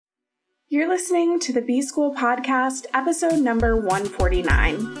You're listening to the B-School Podcast, episode number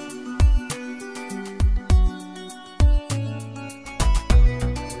 149.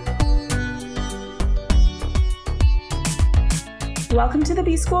 Welcome to the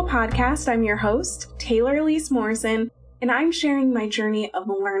B-School Podcast. I'm your host, Taylor Elise Morrison, and I'm sharing my journey of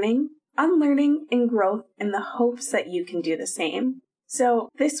learning, unlearning, and growth in the hopes that you can do the same. So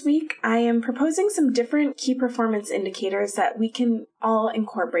this week, I am proposing some different key performance indicators that we can all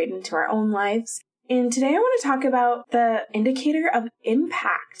incorporate into our own lives. And today I want to talk about the indicator of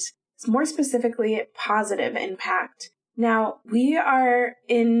impact, more specifically positive impact. Now, we are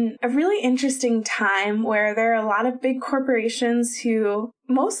in a really interesting time where there are a lot of big corporations who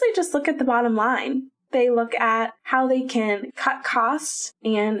mostly just look at the bottom line. They look at how they can cut costs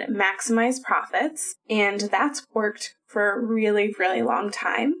and maximize profits, and that's worked for a really, really long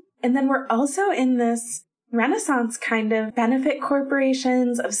time. And then we're also in this renaissance kind of benefit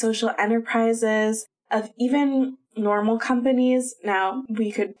corporations, of social enterprises, of even normal companies. Now,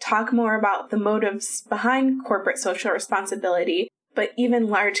 we could talk more about the motives behind corporate social responsibility, but even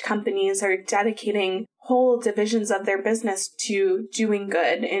large companies are dedicating whole divisions of their business to doing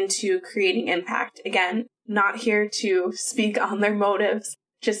good and to creating impact. Again, not here to speak on their motives,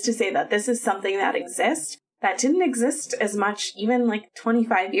 just to say that this is something that exists that didn't exist as much even like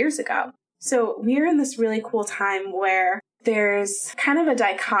 25 years ago. So we're in this really cool time where there's kind of a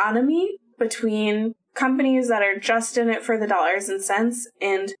dichotomy between companies that are just in it for the dollars and cents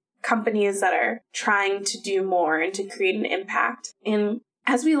and companies that are trying to do more and to create an impact. And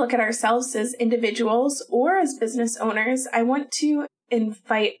as we look at ourselves as individuals or as business owners, I want to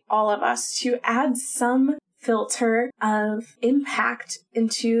invite all of us to add some filter of impact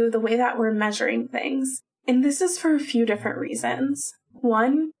into the way that we're measuring things. And this is for a few different reasons.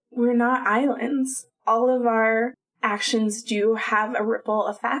 One, we're not islands. All of our actions do have a ripple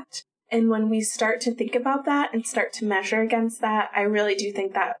effect. And when we start to think about that and start to measure against that, I really do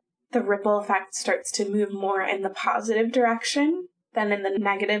think that the ripple effect starts to move more in the positive direction than in the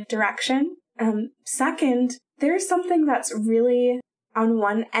negative direction. Second, there's something that's really, on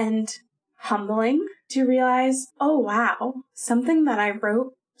one end, humbling to realize, oh wow, something that I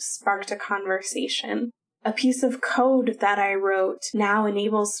wrote sparked a conversation. A piece of code that I wrote now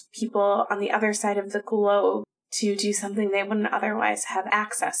enables people on the other side of the globe to do something they wouldn't otherwise have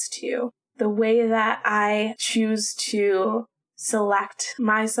access to. The way that I choose to select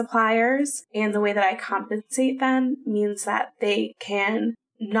my suppliers and the way that I compensate them means that they can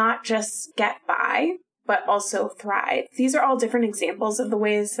not just get by, but also thrive. These are all different examples of the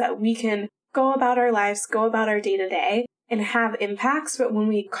ways that we can go about our lives, go about our day-to-day, and have impacts, but when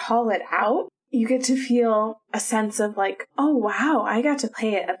we call it out, you get to feel a sense of like, oh wow, I got to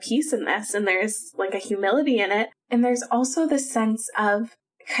play a piece in this, and there's like a humility in it. And there's also this sense of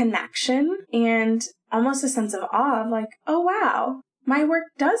connection and almost a sense of awe of like, oh wow, my work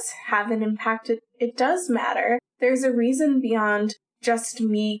does have an impact. It does matter. There's a reason beyond just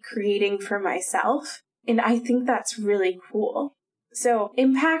me creating for myself. And I think that's really cool. So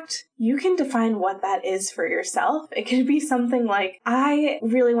impact, you can define what that is for yourself. It could be something like, I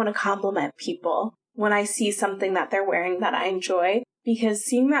really want to compliment people when I see something that they're wearing that I enjoy, because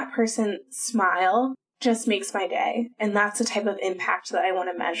seeing that person smile just makes my day. And that's the type of impact that I want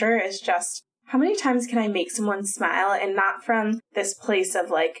to measure, is just how many times can I make someone smile, and not from this place of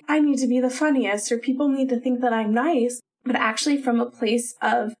like, I need to be the funniest or people need to think that I'm nice, but actually from a place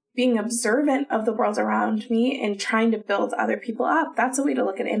of being observant of the world around me and trying to build other people up. That's a way to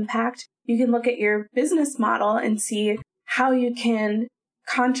look at impact. You can look at your business model and see how you can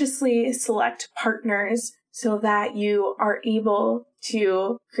consciously select partners so that you are able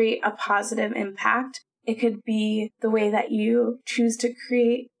to create a positive impact. It could be the way that you choose to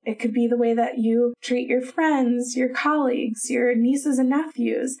create. It could be the way that you treat your friends, your colleagues, your nieces and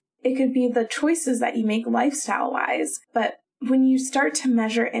nephews. It could be the choices that you make lifestyle-wise. But when you start to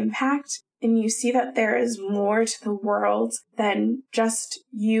measure impact and you see that there is more to the world than just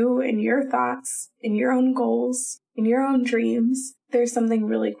you and your thoughts and your own goals and your own dreams, there's something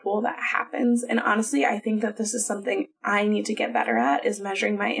really cool that happens. And honestly, I think that this is something I need to get better at, is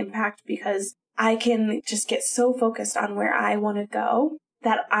measuring my impact, because I can just get so focused on where I want to go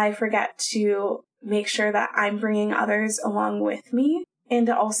that I forget to make sure that I'm bringing others along with me. And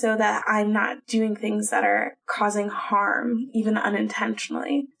also that I'm not doing things that are causing harm, even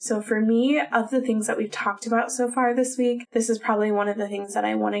unintentionally. So for me, of the things that we've talked about so far this week, this is probably one of the things that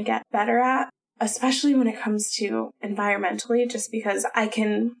I want to get better at, especially when it comes to environmentally, just because I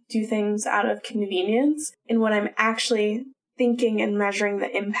can do things out of convenience. And when I'm actually thinking and measuring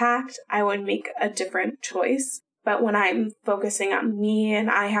the impact, I would make a different choice. But when I'm focusing on me and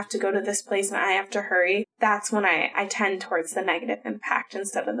I have to go to this place and I have to hurry, that's when I tend towards the negative impact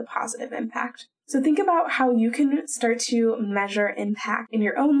instead of the positive impact. So think about how you can start to measure impact in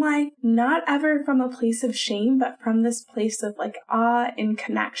your own life, not ever from a place of shame, but from this place of like awe and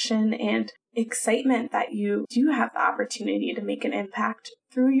connection and excitement that you do have the opportunity to make an impact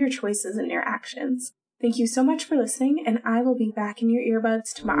through your choices and your actions. Thank you so much for listening, and I will be back in your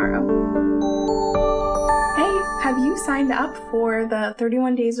earbuds tomorrow. Hey, have you signed up for the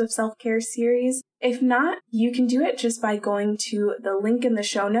 31 Days of Self-Care series? If not, you can do it just by going to the link in the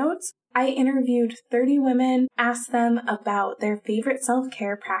show notes. I interviewed 30 women, asked them about their favorite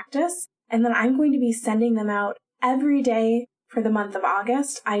self-care practice, and then I'm going to be sending them out every day for the month of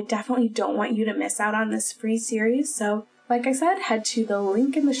August. I definitely don't want you to miss out on this free series, so like I said, head to the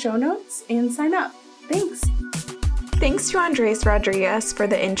link in the show notes and sign up. Thanks! Thanks to Andres Rodriguez for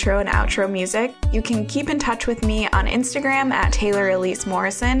the intro and outro music. You can keep in touch with me on Instagram at Taylor Elise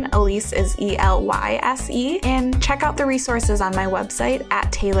Morrison. Elise is ELYSE. And check out the resources on my website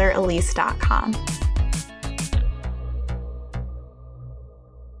at taylorelise.com.